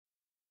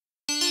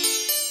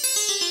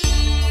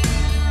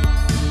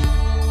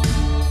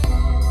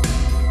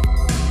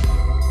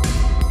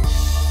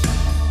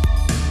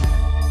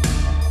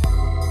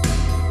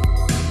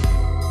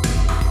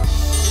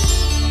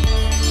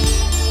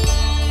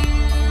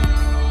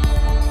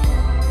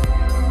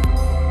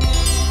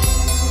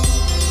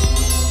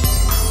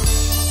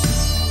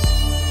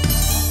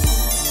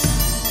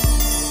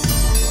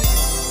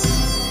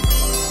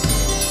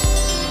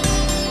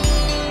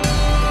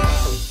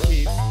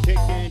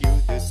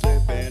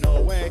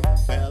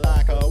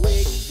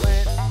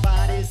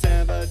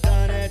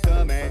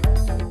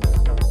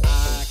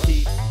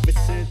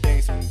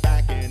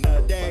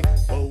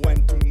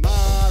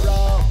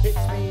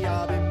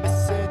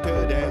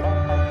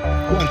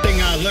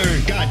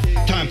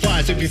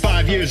you're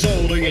 5 years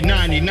old or you're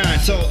 99.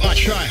 So I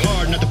try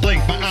hard not to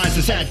blink my eyes.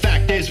 The sad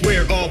fact is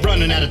we're all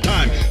running out of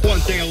time. One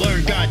thing I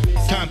learned, God,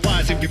 time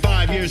flies if you're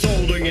 5 years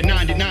old or you're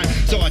 99.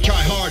 So I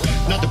try hard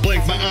not to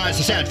blink my eyes.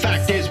 The sad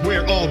fact is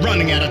we're all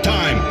running out of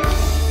time.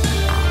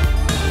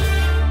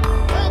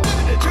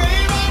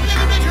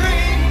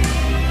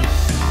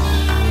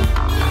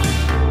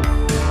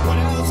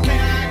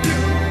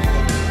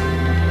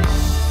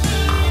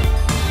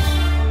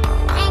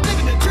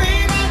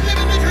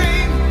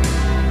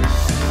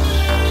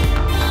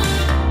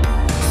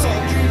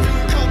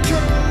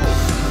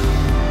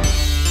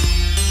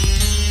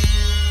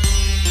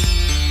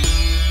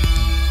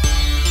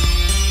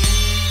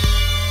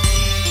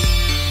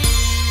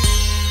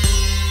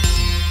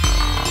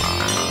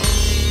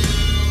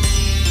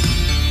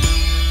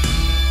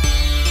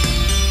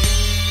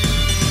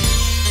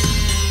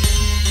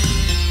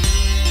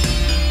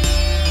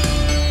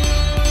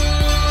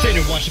 Sit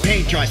and watch the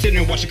paint dry, sit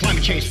and watch the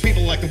climate change.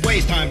 People like the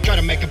waste time, try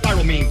to make a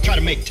viral meme, try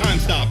to make time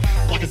stop,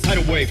 like a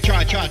tidal wave.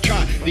 Try,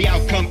 the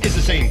outcome is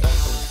the same.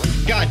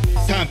 God,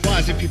 time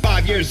flies if you're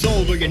 5 years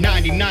old or you're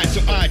 99.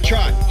 So I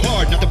try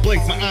hard not to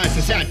blink my eyes.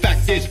 The sad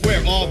fact is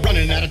we're all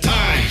running out of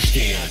time.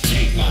 Each I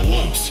take my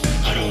lumps,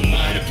 I don't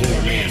mind a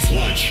poor man's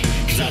lunch,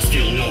 cause I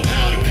still know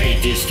how to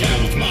paint this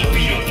town